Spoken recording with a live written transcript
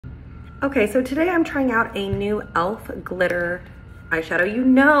Okay, so today I'm trying out a new Elf glitter eyeshadow. You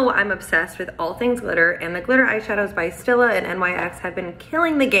know I'm obsessed with all things glitter, and the glitter eyeshadows by Stila and NYX have been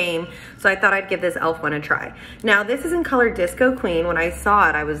killing the game, so I thought I'd give this Elf one a try. Now, this is in color Disco Queen. When I saw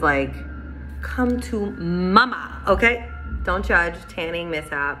it, I was like, come to mama, okay? Don't judge, tanning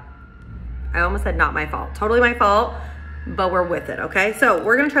mishap. I almost said not my fault. Totally my fault, but we're with it, okay? So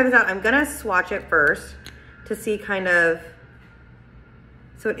we're gonna try this out. I'm gonna swatch it first to see kind of,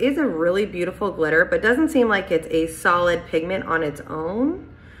 so it is a really beautiful glitter, but doesn't seem like it's a solid pigment on its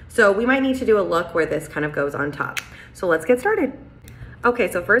own. So we might need to do a look where this kind of goes on top. So let's get started.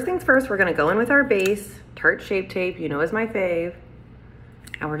 Okay, so first things first, we're gonna go in with our base, Tarte Shape Tape, you know is my fave.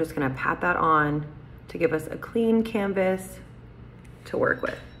 And we're just gonna pat that on to give us a clean canvas to work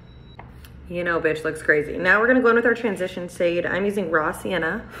with. You know, bitch, looks crazy. Now we're gonna go in with our transition shade. I'm using Raw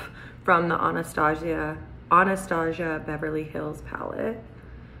Sienna from the Anastasia Beverly Hills palette.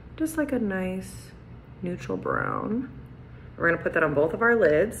 Just like a nice neutral brown. We're gonna put that on both of our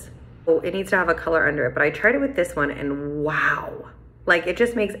lids. Oh, it needs to have a color under it, but I tried it with this one and wow. Like it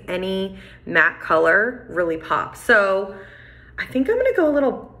just makes any matte color really pop. So I think I'm gonna go a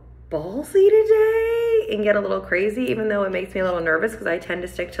little ballsy today and get a little crazy, even though it makes me a little nervous because I tend to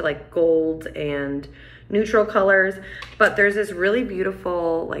stick to like gold and neutral colors. But there's this really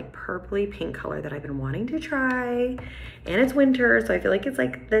beautiful like purpley pink color that I've been wanting to try, and it's winter, so I feel like it's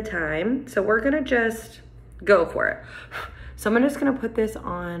like the time. So we're gonna just go for it. So I'm just gonna put this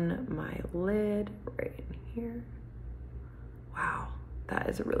on my lid right in here. Wow, that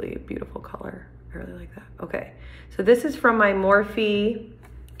is a really beautiful color. I really like that. Okay, so this is from my Morphe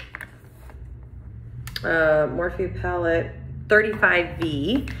palette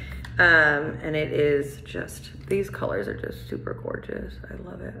 35V. And it is just, these colors are just super gorgeous. I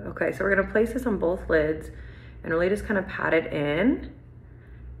love it. Okay, so we're gonna place this on both lids and really just kind of pat it in,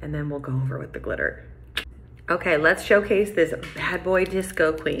 and then we'll go over with the glitter. Okay, let's showcase this bad boy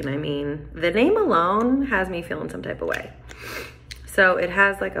Disco Queen. I mean, the name alone has me feeling some type of way. So it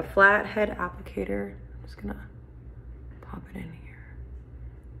has like a flat head applicator. I'm just gonna pop it in here.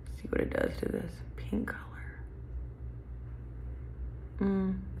 See what it does to this pink color.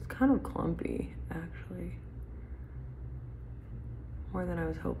 It's kind of clumpy, actually. More than I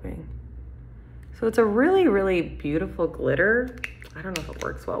was hoping. So it's a really, really beautiful glitter. I don't know if it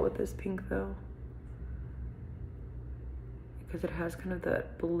works well with this pink though, because it has kind of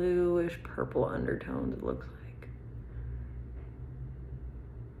that bluish purple undertones, it looks like.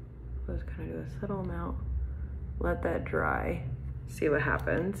 Let's kind of do a subtle amount. Let that dry. See what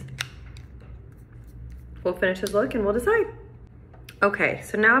happens. We'll finish this look and we'll decide. Okay,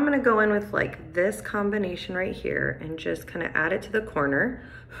 so now I'm gonna go in with like this combination right here and just kind of add it to the corner.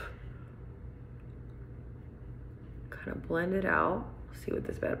 Kind of blend it out. See what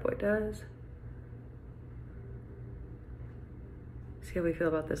this bad boy does. See how we feel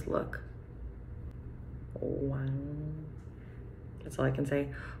about this look. Wow. That's all I can say.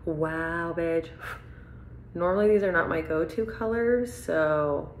 Wow, bitch. Normally these are not my go-to colors,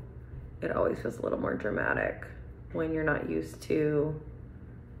 so it always feels a little more dramatic when you're not used to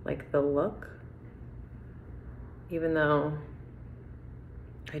like the look, even though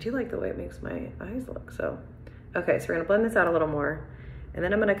I do like the way it makes my eyes look. So, okay, so we're gonna blend this out a little more, and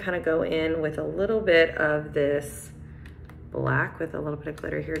then I'm gonna kind of go in with a little bit of this black with a little bit of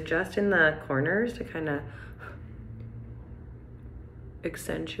glitter here, just in the corners to kind of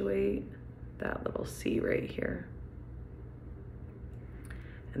accentuate that little C right here.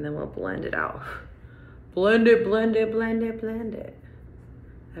 And then we'll blend it out. Blend it, blend it, blend it, blend it.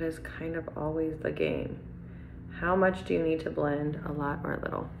 That is kind of always the game. How much do you need to blend? A lot or a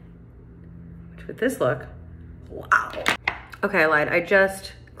little? Which with this look, wow. Okay, I lied. I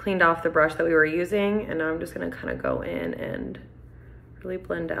just cleaned off the brush that we were using, and now I'm just gonna kind of go in and really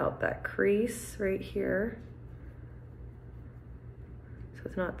blend out that crease right here. So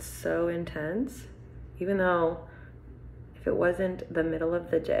it's not so intense, even though if it wasn't the middle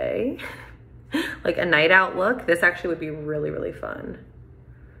of the day, like a night out look, this actually would be really, really fun.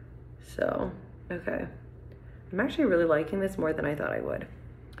 So, okay. I'm actually really liking this more than I thought I would.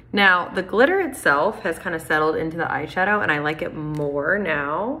 Now, the glitter itself has kind of settled into the eyeshadow, and I like it more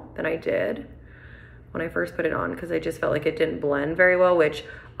now than I did when I first put it on, because I just felt like it didn't blend very well, which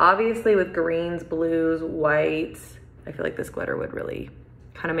obviously with greens, blues, whites, I feel like this glitter would really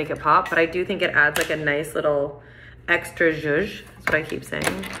kind of make it pop, but I do think it adds like a nice little extra zhuzh. That's what I keep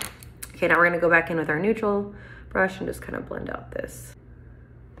saying. Okay, now we're gonna go back in with our neutral brush and just kind of blend out this.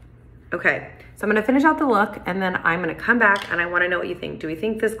 Okay, so I'm gonna finish out the look, and then I'm gonna come back and I wanna know what you think. Do we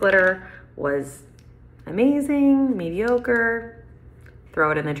think this glitter was amazing, mediocre?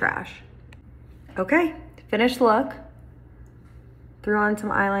 Throw it in the trash. Okay, finished look. Threw on some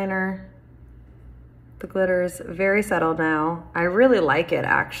eyeliner. The glitter's very settled now. I really like it,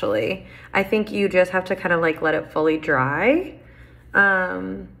 actually. I think you just have to kind of like let it fully dry. But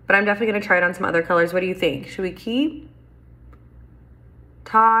I'm definitely gonna try it on some other colors. What do you think? Should we keep,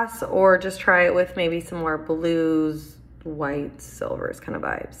 toss, or just try it with maybe some more blues, whites, silvers kind of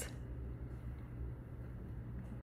vibes?